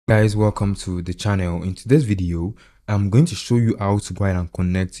Guys, welcome to the channel. In today's video, I'm going to show you how to go ahead and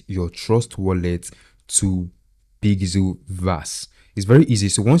connect your Trust wallet to Pixelverse. It's very easy.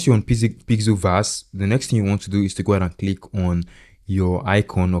 So once you're on Pixelverse, the next thing you want to do is to go ahead and click on your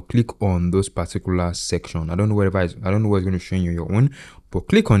icon or click on those particular section. I don't know whether I don't know what it's going to show you your own, but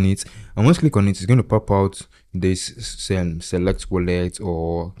click on it, and once you click on it, it's going to pop out this select wallet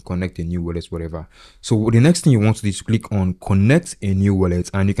or connect a new wallet, whatever. So the next thing you want to do is click on connect a new wallet,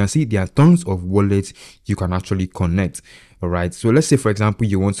 and you can see there are tons of wallets you can actually connect. All right, so let's say for example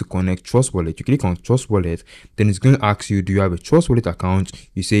you want to connect Trust wallet. You click on Trust wallet, then it's going to ask you, do you have a Trust wallet account?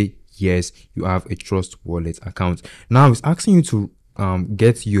 You say yes, you have a Trust wallet account. Now it's asking you to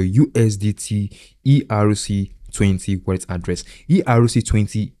get your USDT ERC20 wallet address.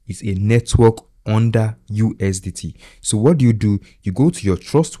 ERC20 is a network under USDT. So what do? You go to your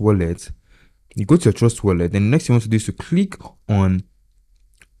Trust wallet. You go to your Trust wallet. Then the next thing you want to do is to click on.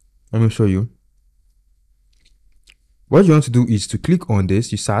 Let me show you. What you want to do is to click on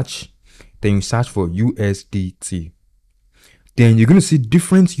this. You search. Then you search for USDT. Then you're going to see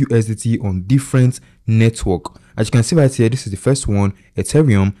different USDT on different network. As you can see right here, this is the first one,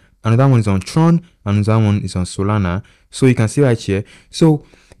 Ethereum. Another one is on Tron. Another one is on Solana. So you can see right here. So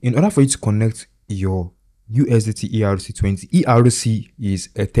in order for you to connect your USDT ERC20, ERC is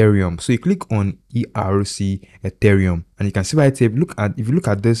Ethereum. So you click on ERC Ethereum, and you can see right here. If you look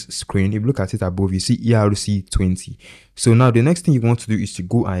at this screen, if you look at it above, you see ERC20. So now the next thing you want to do is to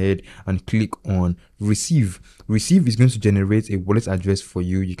go ahead and click on receive. Receive is going to generate a wallet address for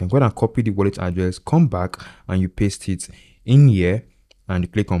you. You can go ahead and copy the wallet address, come back and you paste it in here, and you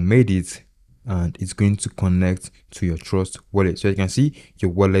click on made it, and it's going to connect to your Trust wallet. So you can see your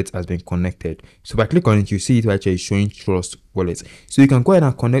wallet has been connected. So if I click on it, you see it right here is showing Trust wallet. So you can go ahead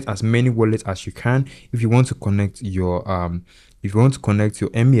and connect as many wallets as you can. If you want to connect your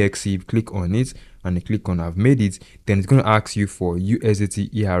MEXC, click on it and you click on I've made it, then it's going to ask you for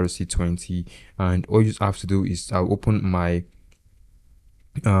USDT ERC20, and all you have to do is I'll open my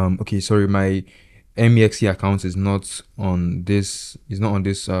my MEXC account is not on this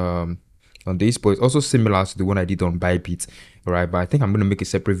on this, but it's also similar to the one I did on Bybit. All right, but I think I'm going to make a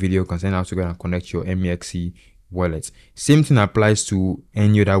separate video concerning how to go and connect your MEXC wallet. Same thing applies to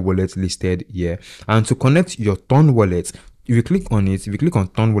any other wallet listed here. And to connect your Ton wallet, if you click on it, if you click on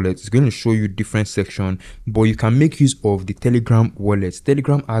Ton wallet, it's going to show you different section, but you can make use of the Telegram wallet.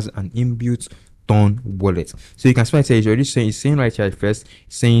 Telegram has an inbuilt Ton wallet. So you can see right here, it's already saying, it's saying right here first,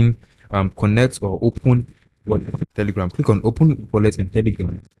 saying connect or open wallet Telegram. Click on open wallet in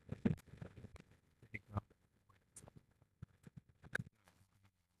Telegram.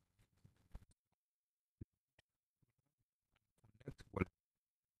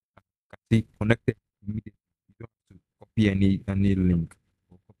 See connected immediately. You don't have to copy any link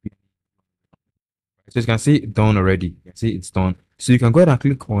or copy so you can see it done already. You can see it's done. So you can go ahead and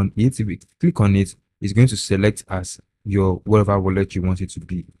click on it. If you click on it, it's going to select as your whatever wallet you want it to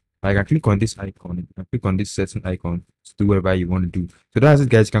be. I can click on this icon and click on this certain icon to do whatever you want to do. So that's it,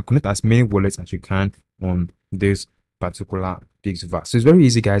 guys. You can connect as many wallets as you can on this particular Pixelverse. So it's very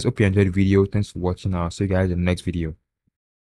easy, guys. Hope you enjoyed the video. Thanks for watching. I'll see you guys in the next video.